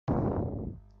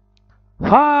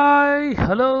Hi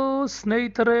hello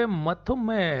ಸ್ನೇಹಿತರೆ,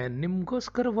 ಮತ್ತೊಮ್ಮೆ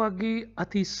ನಿಮಗೋಸ್ಕರವಾಗಿ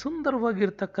ಅತಿ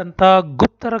ಸುಂದರವಾಗಿರ್ತಕ್ಕಂಥ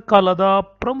ಗುಪ್ತರ ಕಾಲದ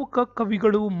ಪ್ರಮುಖ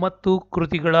ಕವಿಗಳು ಮತ್ತು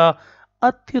ಕೃತಿಗಳ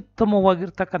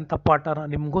ಅತ್ಯುತ್ತಮವಾಗಿರ್ತಕ್ಕಂಥ ಪಾಠನ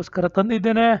ನಿಮಗೋಸ್ಕರ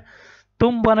ತಂದಿದ್ದೇನೆ.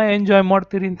 ತುಂಬಾನೇ ಎಂಜಾಯ್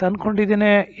ಮಾಡ್ತೀರಿ ಅಂತ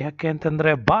ಅನ್ಕೊಂಡಿದ್ದೇನೆ. ಯಾಕೆ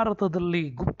ಅಂತಂದ್ರೆ ಭಾರತದಲ್ಲಿ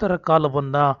ಗುಪ್ತರ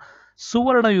ಕಾಲವನ್ನ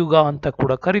ಸುವರ್ಣ ಯುಗ ಅಂತ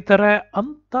ಕೂಡ ಕರೀತಾರೆ.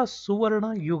 ಅಂತ ಸುವರ್ಣ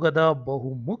ಯುಗದ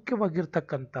ಬಹು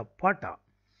ಮುಖ್ಯವಾಗಿರ್ತಕ್ಕಂಥ ಪಾಠ.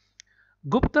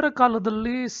 ಗುಪ್ತರ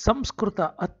ಕಾಲದಲ್ಲಿ ಸಂಸ್ಕೃತ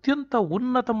ಅತ್ಯಂತ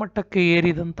ಉನ್ನತ ಮಟ್ಟಕ್ಕೆ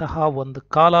ಏರಿದಂತಹ ಒಂದು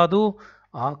ಕಾಲ ಅದು.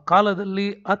 ಆ ಕಾಲದಲ್ಲಿ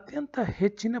ಅತ್ಯಂತ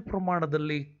ಹೆಚ್ಚಿನ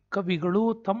ಪ್ರಮಾಣದಲ್ಲಿ ಕವಿಗಳು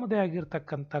ತಮ್ಮದೇ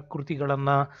ಆಗಿರ್ತಕ್ಕಂಥ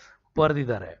ಕೃತಿಗಳನ್ನು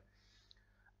ಬರೆದಿದ್ದಾರೆ.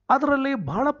 ಅದರಲ್ಲಿ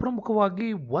ಬಹಳ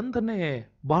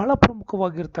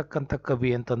ಪ್ರಮುಖವಾಗಿರ್ತಕ್ಕಂಥ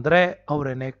ಕವಿ ಅಂತಂದ್ರೆ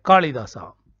ಅವರೇನೆ ಕಾಳಿದಾಸ.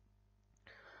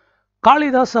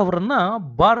 ಕಾಳಿದಾಸ ಅವರನ್ನ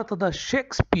ಭಾರತದ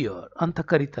ಶೇಕ್ಸ್ಪಿಯರ್ ಅಂತ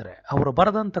ಕರೀತಾರೆ. ಅವರು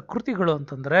ಬರೆದಂಥ ಕೃತಿಗಳು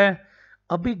ಅಂತಂದ್ರೆ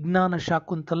ಅಭಿಜ್ಞಾನ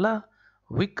ಶಾಕುಂತಲ,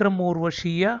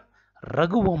 ವಿಕ್ರಮೋರ್ವಶೀಯ,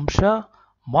 ರಘುವಂಶ,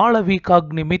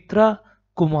 ಮಾಳವಿಕಾಗ್ನಿಮಿತ್ರ,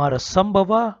 ಕುಮಾರ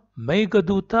ಸಂಭವ,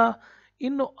 ಮೇಘದೂತ,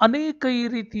 ಇನ್ನು ಅನೇಕ ಈ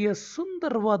ರೀತಿಯ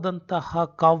ಸುಂದರವಾದಂತಹ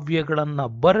ಕಾವ್ಯಗಳನ್ನು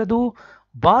ಬರೆದು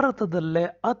ಭಾರತದಲ್ಲೇ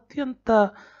ಅತ್ಯಂತ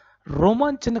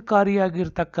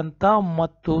ರೋಮಾಂಚನಕಾರಿಯಾಗಿರ್ತಕ್ಕಂಥ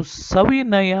ಮತ್ತು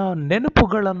ಸವಿನಯ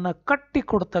ನೆನಪುಗಳನ್ನು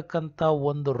ಕಟ್ಟಿಕೊಡ್ತಕ್ಕಂಥ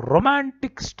ಒಂದು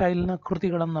ರೊಮ್ಯಾಂಟಿಕ್ ಸ್ಟೈಲ್ನ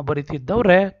ಕೃತಿಗಳನ್ನು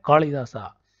ಬರೀತಿದ್ದವ್ರೆ ಕಾಳಿದಾಸ.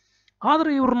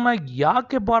 ಆದರೆ ಇವ್ರನ್ನ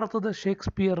ಯಾಕೆ ಭಾರತದ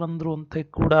ಶೇಕ್ಸ್ಪಿಯರ್ ಅಂದ್ರು ಅಂತ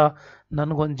ಕೂಡ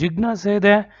ನನಗೊಂದು ಜಿಜ್ಞಾಸೆ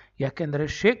ಇದೆ. ಯಾಕೆಂದರೆ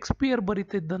ಶೇಕ್ಸ್ಪಿಯರ್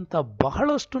ಬರೀತಿದ್ದಂಥ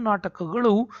ಬಹಳಷ್ಟು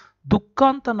ನಾಟಕಗಳು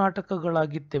ದುಃಖಾಂತ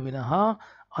ನಾಟಕಗಳಾಗಿತ್ತೆ ವಿನಃ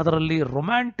ಅದರಲ್ಲಿ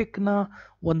ರೊಮ್ಯಾಂಟಿಕ್ನ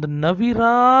ಒಂದು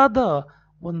ನವಿರಾದ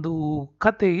ಒಂದು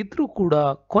ಕತೆ ಇದ್ರೂ ಕೂಡ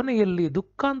ಕೊನೆಯಲ್ಲಿ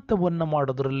ದುಃಖಾಂತವನ್ನು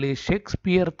ಮಾಡೋದ್ರಲ್ಲಿ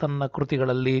ಶೇಕ್ಸ್ಪಿಯರ್ ತನ್ನ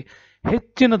ಕೃತಿಗಳಲ್ಲಿ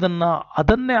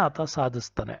ಅದನ್ನೇ ಆತ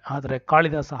ಸಾಧಿಸ್ತಾನೆ. ಆದರೆ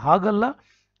ಕಾಳಿದಾಸ ಹಾಗಲ್ಲ.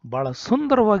 ಬಹಳ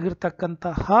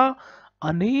ಸುಂದರವಾಗಿರ್ತಕ್ಕಂತಹ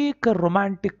ಅನೇಕ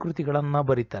ರೊಮ್ಯಾಂಟಿಕ್ ಕೃತಿಗಳನ್ನು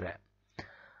ಬರೀತಾರೆ.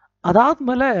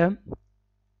 ಅದಾದ್ಮೇಲೆ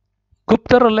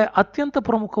ಗುಪ್ತರಲ್ಲೇ ಅತ್ಯಂತ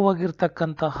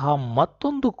ಪ್ರಮುಖವಾಗಿರ್ತಕ್ಕಂತಹ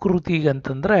ಮತ್ತೊಂದು ಕೃತಿ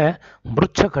ಅಂತಂದ್ರೆ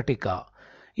ಮೃಚ್ಛಕಟಿಕ.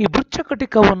 ಈ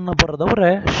ಮೃಚ್ಛಕಟಿಕವನ್ನು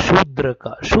ಬರೆದವರೇ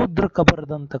ಶೂದ್ರಕ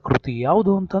ಬರೆದಂಥ ಕೃತಿ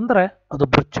ಯಾವುದು ಅಂತಂದ್ರೆ ಅದು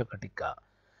ಮೃಚ್ಛಕಟಿಕ.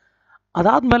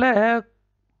 ಅದಾದ್ಮೇಲೆ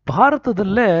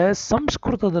ಭಾರತದಲ್ಲೇ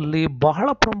ಸಂಸ್ಕೃತದಲ್ಲಿ ಬಹಳ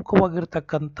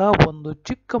ಪ್ರಮುಖವಾಗಿರ್ತಕ್ಕಂಥ ಒಂದು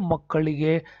ಚಿಕ್ಕ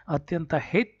ಮಕ್ಕಳಿಗೆ ಅತ್ಯಂತ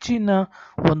ಹೆಚ್ಚಿನ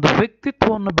ಒಂದು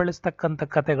ವ್ಯಕ್ತಿತ್ವವನ್ನು ಬೆಳೆಸ್ತಕ್ಕಂಥ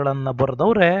ಕಥೆಗಳನ್ನು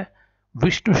ಬರೆದವರೇ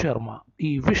ವಿಷ್ಣು ಶರ್ಮ.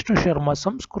 ಈ ವಿಷ್ಣು ಶರ್ಮ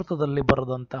ಸಂಸ್ಕೃತದಲ್ಲಿ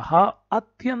ಬರೆದಂತಹ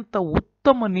ಅತ್ಯಂತ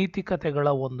ಉತ್ತಮ ನೀತಿ ಕಥೆಗಳ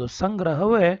ಒಂದು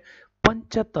ಸಂಗ್ರಹವೇ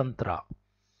ಪಂಚತಂತ್ರ.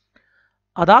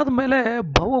 ಅದಾದ್ಮೇಲೆ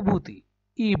ಭವಭೂತಿ.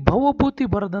 ಈ ಭವಭೂತಿ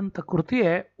ಬರೆದಂಥ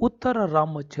ಕೃತಿಯೇ ಉತ್ತರ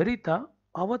ರಾಮಚರಿತ.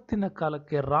 ಅವತ್ತಿನ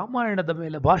ಕಾಲಕ್ಕೆ ರಾಮಾಯಣದ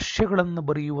ಮೇಲೆ ಭಾಷ್ಯಗಳನ್ನು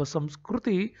ಬರೆಯುವ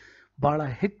ಸಂಸ್ಕೃತಿ ಬಹಳ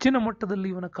ಹೆಚ್ಚಿನ ಮಟ್ಟದಲ್ಲಿ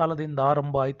ಇವನ ಕಾಲದಿಂದ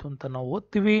ಆರಂಭ ಆಯಿತು ಅಂತ ನಾವು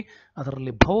ಓದ್ತೀವಿ.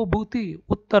 ಅದರಲ್ಲಿ ಭವಭೂತಿ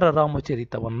ಉತ್ತರ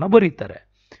ರಾಮಚರಿತವನ್ನ ಬರೀತಾರೆ.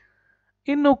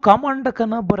 ಇನ್ನು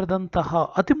ಕಾಮಾಂಡಕನ ಬರೆದಂತಹ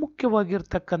ಅತಿ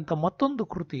ಮುಖ್ಯವಾಗಿರ್ತಕ್ಕಂಥ ಮತ್ತೊಂದು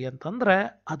ಕೃತಿ ಅಂತಂದ್ರೆ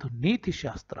ಅದು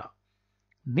ನೀತಿಶಾಸ್ತ್ರ.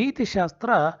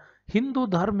 ನೀತಿಶಾಸ್ತ್ರ ಹಿಂದೂ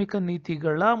ಧಾರ್ಮಿಕ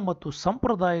ನೀತಿಗಳ ಮತ್ತು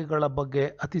ಸಂಪ್ರದಾಯಗಳ ಬಗ್ಗೆ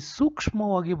ಅತಿ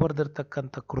ಸೂಕ್ಷ್ಮವಾಗಿ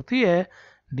ಬರೆದಿರ್ತಕ್ಕಂಥ ಕೃತಿಯೇ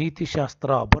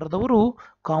ನೀತಿಶಾಸ್ತ್ರ. ಬರೆದವರು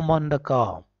ಕಾಮಾಂಡಕ.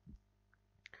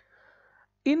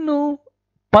 ಇನ್ನು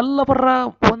ಪಲ್ಲವರ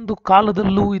ಒಂದು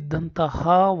ಕಾಲದಲ್ಲೂ ಇದ್ದಂತಹ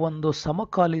ಒಂದು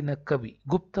ಸಮಕಾಲೀನ ಕವಿ,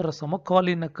 ಗುಪ್ತರ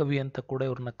ಸಮಕಾಲೀನ ಕವಿ ಅಂತ ಕೂಡ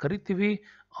ಇವ್ರನ್ನ ಕರಿತೀವಿ.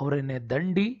 ಅವರೇನೆ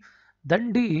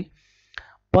ದಂಡಿ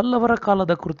ಪಲ್ಲವರ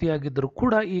ಕಾಲದ ಕೃತಿಯಾಗಿದ್ದರೂ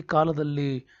ಕೂಡ ಈ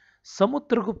ಕಾಲದಲ್ಲಿ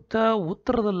ಸಮುದ್ರಗುಪ್ತ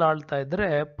ಉತ್ತರದಲ್ಲಿ ಆಳ್ತಾ ಇದ್ರೆ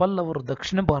ಪಲ್ಲವರು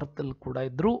ದಕ್ಷಿಣ ಭಾರತದಲ್ಲಿ ಕೂಡ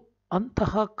ಇದ್ರು.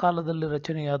 ಅಂತಹ ಕಾಲದಲ್ಲಿ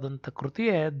ರಚನೆಯಾದಂಥ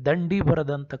ಕೃತಿಯೇ ದಂಡಿ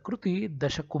ಬರೆದಂಥ ಕೃತಿ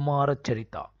ದಶಕುಮಾರ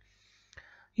ಚರಿತ.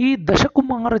 ಈ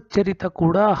ದಶಕುಮಾರ ಚರಿತ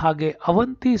ಕೂಡ ಹಾಗೆ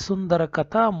ಅವಂತಿ ಸುಂದರ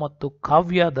ಕಥಾ ಮತ್ತು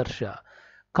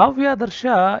ಕಾವ್ಯಾದರ್ಶ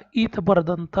ಈತ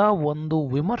ಬರೆದಂಥ ಒಂದು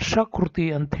ವಿಮರ್ಶಾ ಕೃತಿ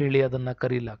ಅಂತ ಹೇಳಿ ಅದನ್ನ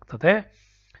ಕರೀಲಾಗ್ತದೆ.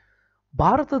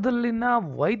 ಭಾರತದಲ್ಲಿನ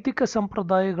ವೈದಿಕ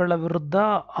ಸಂಪ್ರದಾಯಗಳ ವಿರುದ್ಧ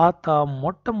ಆತ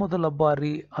ಮೊಟ್ಟ ಮೊದಲ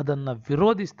ಬಾರಿ ಅದನ್ನ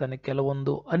ವಿರೋಧಿಸ್ತಾನೆ.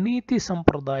 ಕೆಲವೊಂದು ಅನೀತಿ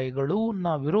ಸಂಪ್ರದಾಯಗಳು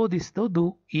ವಿರೋಧಿಸಿದವುದು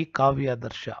ಈ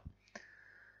ಕಾವ್ಯಾದರ್ಶ.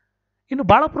 ಇನ್ನು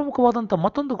ಬಹಳ ಪ್ರಮುಖವಾದಂಥ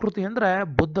ಮತ್ತೊಂದು ಕೃತಿ ಅಂದ್ರೆ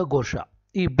ಬುದ್ಧಘೋಷ.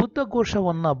 ಈ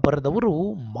ಬುದ್ಧಘೋಷವನ್ನ ಬರೆದವರು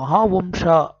ಮಹಾವಂಶ.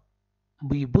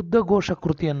 ಈ ಬುದ್ಧಘೋಷ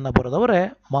ಕೃತಿಯನ್ನ ಬರೆದವರೇ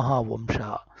ಮಹಾವಂಶ.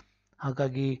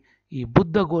 ಹಾಗಾಗಿ ಈ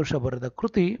ಬುದ್ಧಘೋಷ ಬರೆದ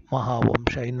ಕೃತಿ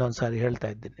ಮಹಾವಂಶ. ಇನ್ನೊಂದ್ಸಾರಿ ಹೇಳ್ತಾ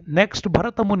ಇದ್ದೀನಿ. ನೆಕ್ಸ್ಟ್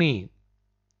ಭರತಮುನಿ.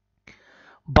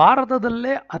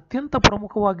 ಭಾರತದಲ್ಲೇ ಅತ್ಯಂತ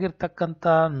ಪ್ರಮುಖವಾಗಿರ್ತಕ್ಕಂಥ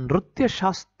ನೃತ್ಯ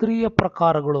ಶಾಸ್ತ್ರೀಯ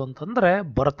ಪ್ರಕಾರಗಳು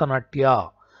ಅಂತಂದ್ರೆ ಭರತನಾಟ್ಯ.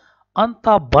 ಅಂತ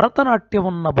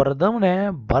ಭರತನಾಟ್ಯವನ್ನ ಬರೆದವನೇ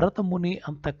ಭರತಮುನಿ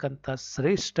ಅಂತಕ್ಕಂಥ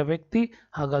ಶ್ರೇಷ್ಠ ವ್ಯಕ್ತಿ.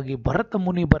 ಹಾಗಾಗಿ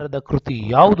ಭರತಮುನಿ ಬರೆದ ಕೃತಿ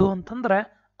ಯಾವುದು ಅಂತಂದ್ರೆ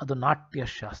ಅದು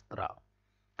ನಾಟ್ಯಶಾಸ್ತ್ರ.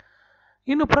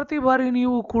 ಇನ್ನು ಪ್ರತಿ ಬಾರಿ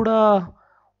ನೀವು ಕೂಡ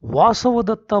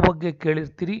ವಾಸವದತ್ತ ಬಗ್ಗೆ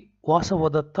ಕೇಳಿರ್ತೀರಿ.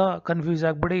 ವಾಸವದತ್ತ ಕನ್ಫ್ಯೂಸ್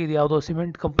ಆಗ್ಬೇಡಿ, ಇದು ಯಾವುದೋ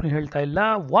ಸಿಮೆಂಟ್ ಕಂಪನಿ ಹೇಳ್ತಾ ಇಲ್ಲ.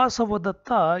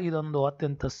 ವಾಸವದತ್ತ ಇದೊಂದು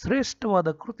ಅತ್ಯಂತ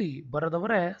ಶ್ರೇಷ್ಠವಾದ ಕೃತಿ.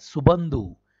 ಬರೆದವರೇ ಸುಬಂಧು.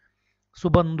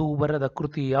 ಸುಬಂಧು ಬರೆದ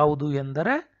ಕೃತಿ ಯಾವುದು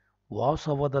ಎಂದರೆ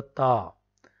ವಾಸವದತ್ತ.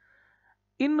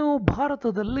 ಇನ್ನು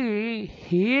ಭಾರತದಲ್ಲಿ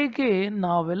ಹೇಗೆ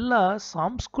ನಾವೆಲ್ಲ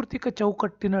ಸಾಂಸ್ಕೃತಿಕ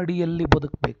ಚೌಕಟ್ಟಿನ ಅಡಿಯಲ್ಲಿ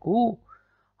ಬದುಕಬೇಕು,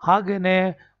 ಹಾಗೆಯೇ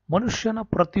ಮನುಷ್ಯನ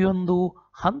ಪ್ರತಿಯೊಂದು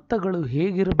ಹಂತಗಳು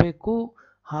ಹೇಗಿರಬೇಕು,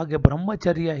 ಹಾಗೆ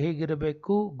ಬ್ರಹ್ಮಚರ್ಯ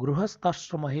ಹೇಗಿರಬೇಕು,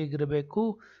 ಗೃಹಸ್ಥಾಶ್ರಮ ಹೇಗಿರಬೇಕು,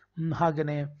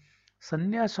 ಹಾಗೆಯೇ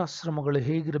ಸನ್ಯಾಸಾಶ್ರಮಗಳು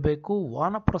ಹೇಗಿರಬೇಕು,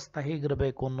 ವಾನಪ್ರಸ್ಥ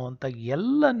ಹೇಗಿರಬೇಕು ಅನ್ನುವಂಥ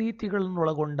ಎಲ್ಲ ನೀತಿಗಳನ್ನು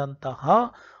ಒಳಗೊಂಡಂತಹ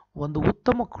ಒಂದು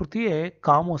ಉತ್ತಮ ಕೃತಿಯೇ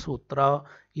ಕಾಮಸೂತ್ರ.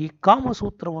 ಈ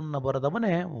ಕಾಮಸೂತ್ರವನ್ನು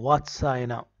ಬರೆದವನೇ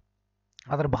ವಾತ್ಸಾಯನ.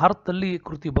 ಆದರೆ ಭಾರತದಲ್ಲಿ ಈ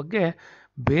ಕೃತಿ ಬಗ್ಗೆ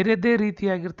ಬೇರೆದೇ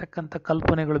ರೀತಿಯಾಗಿರ್ತಕ್ಕಂಥ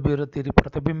ಕಲ್ಪನೆಗಳು ಬೇರೆ ತೀರಿ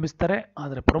ಪ್ರತಿಬಿಂಬಿಸ್ತಾರೆ.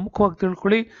 ಆದರೆ ಪ್ರಮುಖವಾಗಿ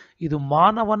ತಿಳ್ಕೊಳ್ಳಿ, ಇದು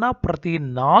ಮಾನವನ ಪ್ರತಿ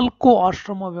 4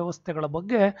 ಆಶ್ರಮ ವ್ಯವಸ್ಥೆಗಳ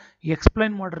ಬಗ್ಗೆ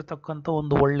ಎಕ್ಸ್ಪ್ಲೈನ್ ಮಾಡಿರ್ತಕ್ಕಂಥ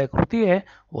ಒಂದು ಒಳ್ಳೆ ಕೃತಿಯೇ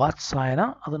ವಾತ್ಸಾಯನ.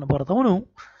 ಅದನ್ನು ಬರೆದವನು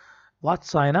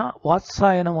ವಾತ್ಸಾಯನ.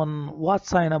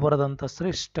 ವಾತ್ಸಾಯನ ಬರೆದಂಥ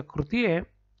ಶ್ರೇಷ್ಠ ಕೃತಿಯೇ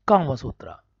ಕಾಮಸೂತ್ರ.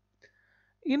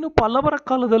 ಇನ್ನು ಪಲ್ಲವರ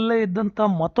ಕಾಲದಲ್ಲೇ ಇದ್ದಂಥ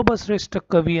ಮತ್ತೊಬ್ಬ ಶ್ರೇಷ್ಠ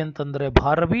ಕವಿ ಅಂತಂದರೆ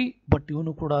ಭಾರವಿ. ಬಟ್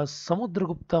ಇವನು ಕೂಡ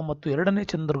ಸಮುದ್ರಗುಪ್ತ ಮತ್ತು 2ನೇ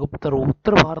ಚಂದ್ರಗುಪ್ತರು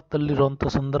ಉತ್ತರ ಭಾರತದಲ್ಲಿರುವಂಥ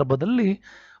ಸಂದರ್ಭದಲ್ಲಿ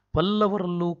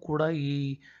ಪಲ್ಲವರಲ್ಲೂ ಕೂಡ ಈ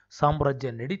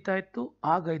ಸಾಮ್ರಾಜ್ಯ ನಡೀತಾ ಇತ್ತು.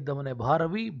 ಆಗ ಇದ್ದವನೇ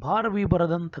ಭಾರವಿ. ಭಾರವಿ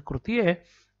ಬರೆದಂಥ ಕೃತಿಯೇ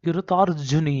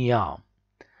ಕಿರುತಾರ್ಜುನೀಯ.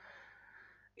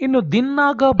 ಇನ್ನು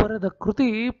ದಿನ್ನಾಗ ಬರೆದ ಕೃತಿ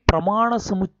ಪ್ರಮಾಣ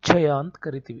ಸಮುಚ್ಚಯ ಅಂತ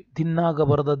ಕರಿತೀವಿ. ದಿನ್ನಾಗ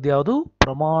ಬರೆದದ್ದು ಯಾವುದು?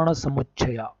 ಪ್ರಮಾಣ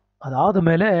ಸಮುಚ್ಚಯ. ಅದಾದ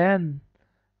ಮೇಲೆ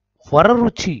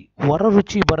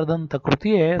ವರರುಚಿ ಬರೆದಂಥ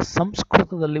ಕೃತಿಯೇ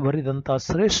ಸಂಸ್ಕೃತದಲ್ಲಿ ಬರೆದಂಥ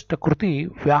ಶ್ರೇಷ್ಠ ಕೃತಿ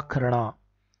ವ್ಯಾಕರಣ.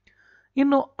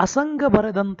 ಇನ್ನು ಅಸಂಗ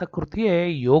ಬರೆದಂಥ ಕೃತಿಯೇ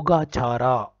ಯೋಗಾಚಾರ.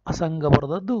 ಅಸಂಗ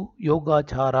ಬರೆದದ್ದು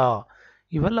ಯೋಗಾಚಾರ.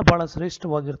 ಇವೆಲ್ಲ ಬಹಳ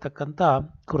ಶ್ರೇಷ್ಠವಾಗಿರ್ತಕ್ಕಂಥ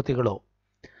ಕೃತಿಗಳು.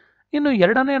 ಇನ್ನು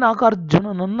 2ನೇ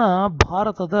ನಾಗಾರ್ಜುನನನ್ನ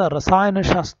ಭಾರತದ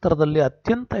ರಸಾಯನಶಾಸ್ತ್ರದಲ್ಲಿ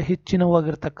ಅತ್ಯಂತ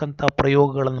ಹೆಚ್ಚಿನವಾಗಿರ್ತಕ್ಕಂಥ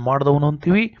ಪ್ರಯೋಗಗಳನ್ನು ಮಾಡಿದವನು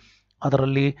ಅಂತೀವಿ.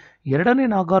 ಅದರಲ್ಲಿ 2ನೇ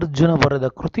ನಾಗಾರ್ಜುನ ಬರೆದ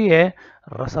ಕೃತಿಯೇ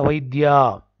ರಸವೈದ್ಯ.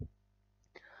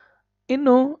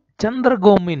 ಇನ್ನು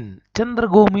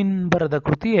ಚಂದ್ರಗೋಮಿನ್ ಬರೆದ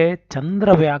ಕೃತಿಯೇ ಚಂದ್ರ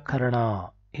ವ್ಯಾಕರಣ.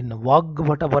 ಇನ್ನು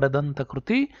ವಾಗ್ಭಟ ಬರೆದಂಥ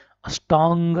ಕೃತಿ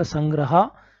ಅಷ್ಟಾಂಗ ಸಂಗ್ರಹ.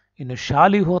 ಇನ್ನು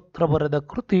ಶಾಲಿಹೋತ್ರ ಬರೆದ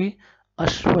ಕೃತಿ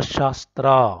ಅಶ್ವಶಾಸ್ತ್ರ.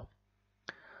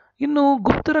 ಇನ್ನು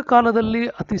ಗುಪ್ತರ ಕಾಲದಲ್ಲಿ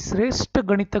ಅತಿ ಶ್ರೇಷ್ಠ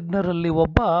ಗಣಿತಜ್ಞರಲ್ಲಿ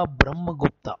ಒಬ್ಬ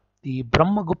ಬ್ರಹ್ಮಗುಪ್ತ. ಈ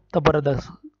ಬ್ರಹ್ಮಗುಪ್ತ ಬರೆದ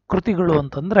ಕೃತಿಗಳು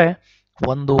ಅಂತಂದ್ರೆ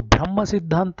ಒಂದು ಬ್ರಹ್ಮ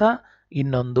ಸಿದ್ಧಾಂತ,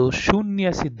 ಇನ್ನೊಂದು ಶೂನ್ಯ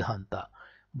ಸಿದ್ಧಾಂತ.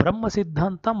 ಬ್ರಹ್ಮ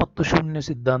ಸಿದ್ಧಾಂತ ಮತ್ತು ಶೂನ್ಯ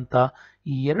ಸಿದ್ಧಾಂತ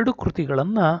ಈ 2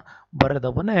 ಕೃತಿಗಳನ್ನು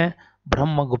ಬರೆದವನೇ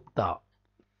ಬ್ರಹ್ಮಗುಪ್ತ.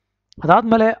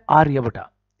 ಅದಾದ್ಮೇಲೆ ಆರ್ಯಭಟ.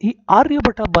 ಈ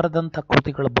ಆರ್ಯಭಟ ಬರೆದಂಥ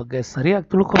ಕೃತಿಗಳ ಬಗ್ಗೆ ಸರಿಯಾಗಿ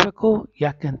ತಿಳ್ಕೋಬೇಕು.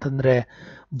 ಯಾಕೆ ಅಂತಂದ್ರೆ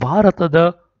ಭಾರತದ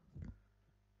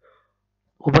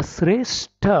ಒಬ್ಬ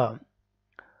ಶ್ರೇಷ್ಠ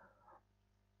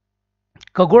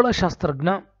ಖಗೋಳಶಾಸ್ತ್ರಜ್ಞ,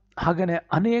 ಹಾಗೆಯೇ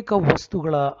ಅನೇಕ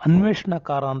ವಸ್ತುಗಳ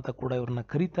ಅನ್ವೇಷಣಕಾರ ಅಂತ ಕೂಡ ಇವ್ರನ್ನ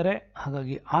ಕರೀತಾರೆ.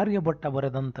 ಹಾಗಾಗಿ ಆರ್ಯಭಟ್ಟ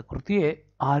ಬರೆದಂಥ ಕೃತಿಯೇ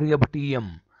ಆರ್ಯಭಟೀಯಂ.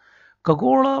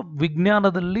 ಖಗೋಳ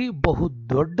ವಿಜ್ಞಾನದಲ್ಲಿ ಬಹು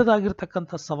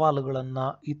ದೊಡ್ಡದಾಗಿರ್ತಕ್ಕಂಥ ಸವಾಲುಗಳನ್ನು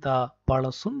ಈತ ಬಹಳ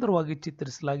ಸುಂದರವಾಗಿ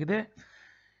ಚಿತ್ರಿಸಲಾಗಿದೆ.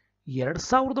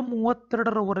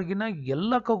 2032ರವರೆಗಿನ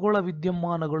ಎಲ್ಲ ಖಗೋಳ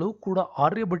ವಿದ್ಯಮಾನಗಳು ಕೂಡ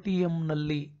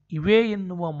ಆರ್ಯಭಟೀಯಂನಲ್ಲಿ ಇವೆ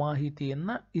ಎನ್ನುವ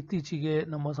ಮಾಹಿತಿಯನ್ನು ಇತ್ತೀಚೆಗೆ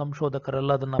ನಮ್ಮ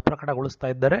ಸಂಶೋಧಕರೆಲ್ಲ ಅದನ್ನು ಪ್ರಕಟಗೊಳಿಸ್ತಾ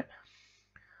ಇದ್ದಾರೆ.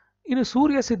 ಇನ್ನು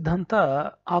ಸೂರ್ಯ ಸಿದ್ಧಾಂತ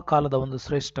ಆ ಕಾಲದ ಒಂದು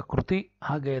ಶ್ರೇಷ್ಠ ಕೃತಿ.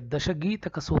 ಹಾಗೆ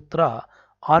ದಶಗೀತಕ ಸೂತ್ರ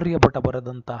ಆರ್ಯಭಟ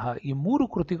ಬರೆದಂತಹ ಈ 3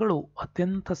 ಕೃತಿಗಳು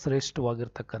ಅತ್ಯಂತ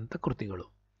ಶ್ರೇಷ್ಠವಾಗಿರ್ತಕ್ಕಂಥ ಕೃತಿಗಳು.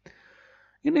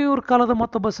 ಇನ್ನು ಇವ್ರ ಕಾಲದ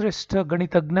ಮತ್ತೊಬ್ಬ ಶ್ರೇಷ್ಠ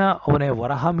ಗಣಿತಜ್ಞ ಅವನೇ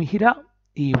ವರಹಮಿಹಿರ.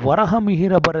 ಈ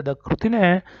ವರಹಮಿಹಿರ ಬರೆದ ಕೃತಿನೇ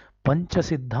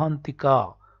ಪಂಚಸಿದ್ಧಾಂತಿಕ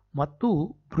ಮತ್ತು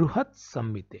ಬೃಹತ್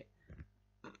ಸಂಹಿತೆ.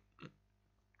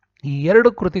 ಈ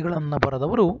 2 ಕೃತಿಗಳನ್ನು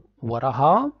ಬರೆದವರು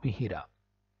ವರಹಮಿಹಿರ.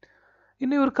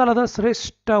 ಇನ್ನು ಇವ್ರ ಕಾಲದ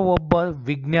ಶ್ರೇಷ್ಠ ಒಬ್ಬ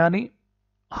ವಿಜ್ಞಾನಿ,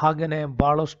 ಹಾಗೆಯೇ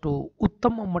ಬಹಳಷ್ಟು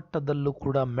ಉತ್ತಮ ಮಟ್ಟದಲ್ಲೂ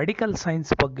ಕೂಡ ಮೆಡಿಕಲ್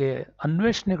ಸೈನ್ಸ್ ಬಗ್ಗೆ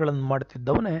ಅನ್ವೇಷಣೆಗಳನ್ನು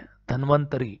ಮಾಡ್ತಿದ್ದವನೇ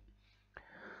ಧನ್ವಂತರಿ.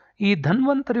 ಈ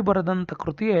ಧನ್ವಂತರಿ ಬರೆದಂಥ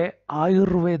ಕೃತಿಯೇ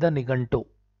ಆಯುರ್ವೇದ ನಿಘಂಟು.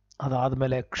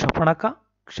 ಅದಾದಮೇಲೆ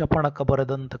ಕ್ಷಪಣಕ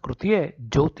ಬರೆದಂಥ ಕೃತಿಯೇ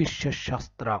ಜ್ಯೋತಿಷ್ಯ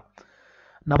ಶಾಸ್ತ್ರ.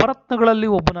 ನವರತ್ನಗಳಲ್ಲಿ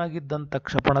ಒಬ್ಬನಾಗಿದ್ದಂಥ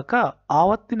ಕ್ಷಪಣಕ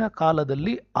ಆವತ್ತಿನ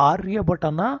ಕಾಲದಲ್ಲಿ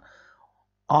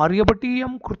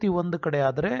ಆರ್ಯಭಟೀಯಂ ಕೃತಿ ಒಂದು ಕಡೆ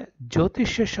ಆದರೆ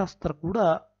ಜ್ಯೋತಿಷ್ಯ ಶಾಸ್ತ್ರ ಕೂಡ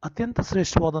ಅತ್ಯಂತ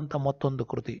ಶ್ರೇಷ್ಠವಾದಂಥ ಮತ್ತೊಂದು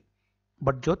ಕೃತಿ.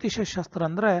 ಬಟ್ ಜ್ಯೋತಿಷ್ಯ ಶಾಸ್ತ್ರ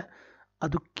ಅಂದರೆ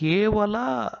ಅದು ಕೇವಲ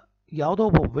ಯಾವುದೋ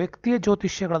ಒಬ್ಬ ವ್ಯಕ್ತಿಯ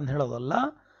ಜ್ಯೋತಿಷ್ಯಗಳನ್ನು ಹೇಳೋದಲ್ಲ,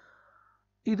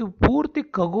 ಇದು ಪೂರ್ತಿ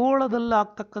ಖಗೋಳದಲ್ಲಿ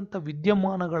ಆಗ್ತಕ್ಕಂಥ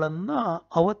ವಿದ್ಯಮಾನಗಳನ್ನು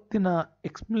ಅವತ್ತಿನ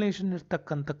ಎಕ್ಸ್ಪ್ಲನೇಷನ್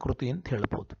ಇರ್ತಕ್ಕಂಥ ಕೃತಿ ಅಂತ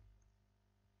ಹೇಳ್ಬೋದು.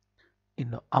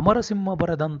 ಇನ್ನು ಅಮರಸಿಂಹ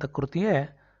ಬರೆದಂಥ ಕೃತಿಯೇ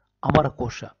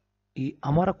ಅಮರಕೋಶ. ಈ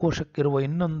ಅಮರಕೋಶಕ್ಕಿರುವ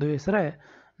ಇನ್ನೊಂದು ಹೆಸರೇ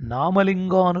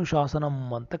ನಾಮಲಿಂಗಾನುಶಾಸನಂ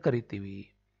ಅಂತ ಕರಿತೀವಿ.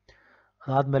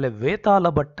 ಅದಾದಮೇಲೆ ವೇತಾಲ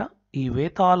ಭಟ್ಟ ಈ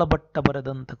ವೇತಾಳ ಭಟ್ಟ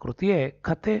ಬರೆದಂಥ ಕೃತಿಯೇ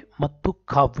ಕತೆ ಮತ್ತು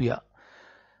ಕಾವ್ಯ.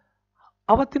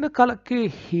 ಅವತ್ತಿನ ಕಾಲಕ್ಕೆ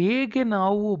ಹೇಗೆ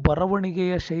ನಾವು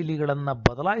ಬರವಣಿಗೆಯ ಶೈಲಿಗಳನ್ನು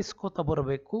ಬದಲಾಯಿಸ್ಕೋತಾ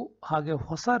ಬರಬೇಕು, ಹಾಗೆ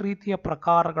ಹೊಸ ರೀತಿಯ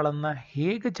ಪ್ರಕಾರಗಳನ್ನು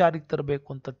ಹೇಗೆ ಜಾರಿಗೆ ತರಬೇಕು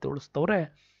ಅಂತ ತಿಳಿಸ್ತವ್ರೆ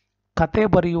ಕತೆ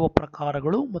ಬರೆಯುವ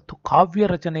ಪ್ರಕಾರಗಳು ಮತ್ತು ಕಾವ್ಯ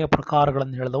ರಚನೆಯ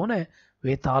ಪ್ರಕಾರಗಳನ್ನು ಹೇಳಿದವನೇ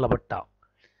ವೇತಾಳ ಭಟ್ಟ.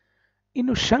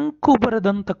 ಇನ್ನು ಶಂಕು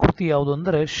ಬರೆದಂಥ ಕೃತಿ ಯಾವುದು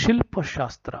ಅಂದರೆ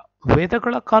ಶಿಲ್ಪಶಾಸ್ತ್ರ.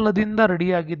 ವೇದಗಳ ಕಾಲದಿಂದ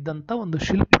ರೆಡಿಯಾಗಿದ್ದಂಥ ಒಂದು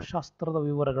ಶಿಲ್ಪಶಾಸ್ತ್ರದ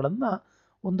ವಿವರಗಳನ್ನು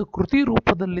ಒಂದು ಕೃತಿ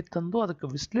ರೂಪದಲ್ಲಿ ತಂದು ಅದಕ್ಕೆ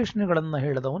ವಿಶ್ಲೇಷಣೆಗಳನ್ನು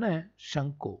ಹೇಳಿದವನೇ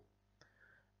ಶಂಕು.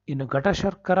 ಇನ್ನು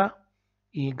ಘಟಶರ್ಕರ,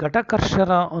 ಈ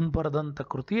ಘಟಕರ್ಷರ ಬರೆದಂಥ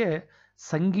ಕೃತಿಯೇ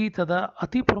ಸಂಗೀತದ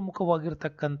ಅತಿ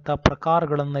ಪ್ರಮುಖವಾಗಿರ್ತಕ್ಕಂಥ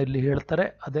ಪ್ರಕಾರಗಳನ್ನು ಇಲ್ಲಿ ಹೇಳ್ತಾರೆ,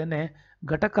 ಅದೇನೆ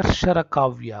ಘಟಕರ್ಷರ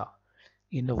ಕಾವ್ಯ.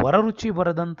 ಇನ್ನು ವರರುಚಿ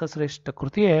ಬರೆದಂಥ ಶ್ರೇಷ್ಠ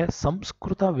ಕೃತಿಯೇ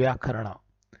ಸಂಸ್ಕೃತ ವ್ಯಾಕರಣ.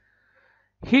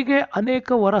 ಹೀಗೆ ಅನೇಕ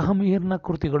ವರಹಮಿಹಿರನ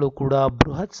ಕೃತಿಗಳು ಕೂಡ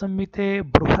ಬೃಹತ್ ಸಂಹಿತೆ,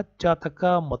 ಬೃಹತ್ ಜಾತಕ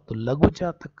ಮತ್ತು ಲಘು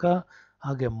ಜಾತಕ,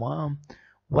 ಹಾಗೆ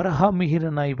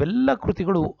ವರಹಮಿಹಿರನ ಇವೆಲ್ಲ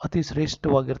ಕೃತಿಗಳು ಅತಿ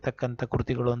ಶ್ರೇಷ್ಠವಾಗಿರ್ತಕ್ಕಂಥ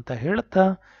ಕೃತಿಗಳು ಅಂತ ಹೇಳ್ತಾ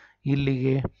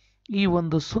ಇಲ್ಲಿಗೆ ಈ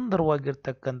ಒಂದು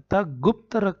ಸುಂದರವಾಗಿರ್ತಕ್ಕಂಥ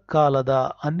ಗುಪ್ತರ ಕಾಲದ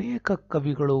ಅನೇಕ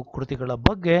ಕವಿಗಳು ಕೃತಿಗಳ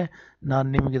ಬಗ್ಗೆ ನಾನು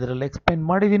ನಿಮಗೆ ಇದರಲ್ಲಿ ಎಕ್ಸ್ಪ್ಲೈನ್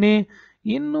ಮಾಡಿದ್ದೀನಿ.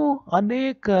 ಇನ್ನೂ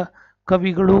ಅನೇಕ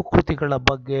ಕವಿಗಳು ಕೃತಿಗಳ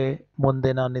ಬಗ್ಗೆ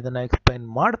ಮುಂದೆ ನಾನು ಇದನ್ನು ಎಕ್ಸ್ಪ್ಲೈನ್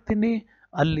ಮಾಡ್ತೀನಿ.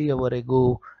 ಅಲ್ಲಿಯವರೆಗೂ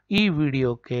ಈ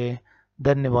ವಿಡಿಯೋಕ್ಕೆ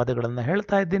ಧನ್ಯವಾದಗಳನ್ನು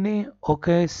ಹೇಳ್ತಾ ಇದ್ದೀನಿ.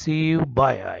 Okay, C you,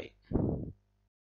 bye.